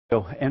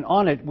And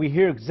on it, we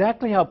hear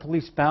exactly how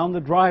police found the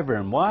driver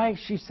and why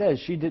she says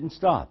she didn't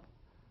stop.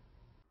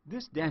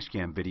 This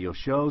dashcam video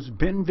shows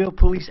Bentonville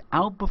police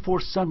out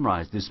before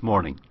sunrise this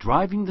morning,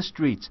 driving the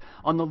streets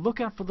on the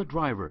lookout for the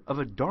driver of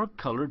a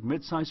dark-colored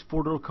midsize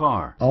four-door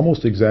car.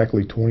 Almost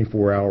exactly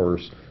 24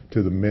 hours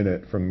to the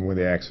minute from when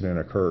the accident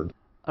occurred.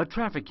 A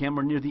traffic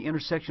camera near the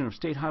intersection of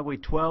State Highway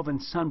 12 and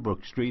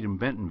Sunbrook Street in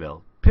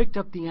Bentonville picked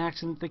up the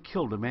accident that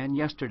killed a man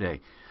yesterday.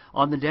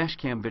 On the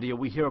dashcam video,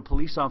 we hear a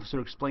police officer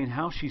explain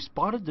how she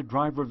spotted the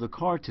driver of the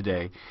car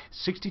today,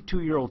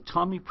 62-year-old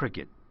Tommy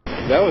Prickett.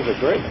 That was a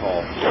great call.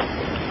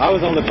 I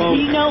was on the phone.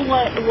 Do you know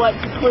what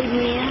clued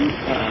me in?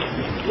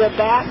 The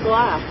back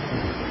glass.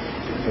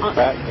 The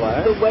back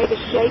glass? The way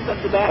the shape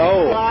of the back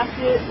glass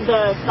is,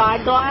 the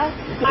side glass.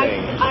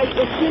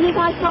 As soon as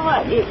I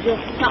saw it,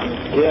 just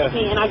something hit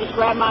me, and I just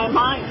grabbed my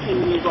mic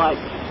and was like,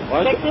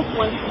 take this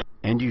one.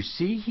 And you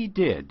see he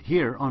did,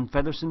 here on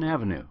Featherston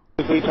Avenue.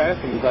 We passed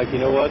him, he's like, you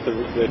know what, the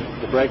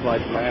brake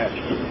lights match.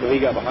 So he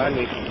got behind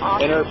me,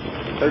 and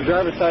her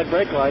driver's side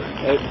brake light,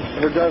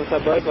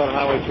 on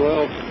Highway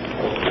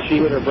 12,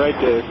 she hit her brake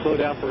to slow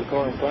down for a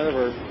car in front of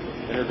her,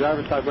 and her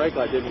driver's side brake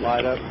light didn't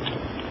light up.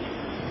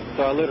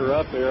 So I lit her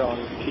up here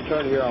she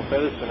turned here on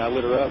Featherston, I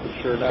lit her up,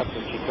 and sure enough,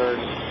 when she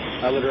turned,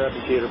 I lit her up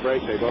and she hit her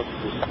brake, they both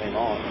just came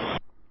on.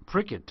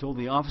 Prickett told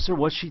the officer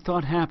what she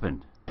thought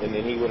happened. And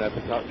then he went up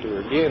and talked to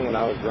her again when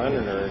I was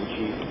running her, and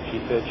she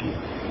said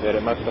that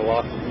it must have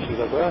lost. She's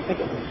like, well, I think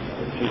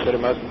she said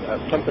it must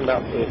something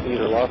about it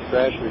either lost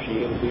crash or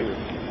she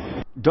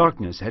interfered.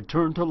 Darkness had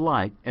turned to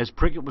light as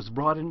Prickett was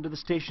brought into the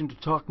station to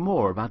talk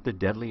more about the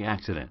deadly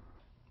accident.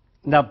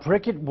 Now,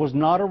 Prickett was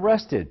not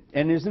arrested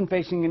and isn't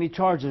facing any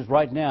charges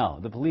right now.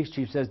 The police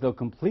chief says they'll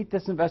complete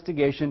this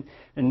investigation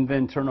and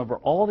then turn over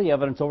all the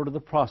evidence over to the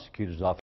prosecutor's office.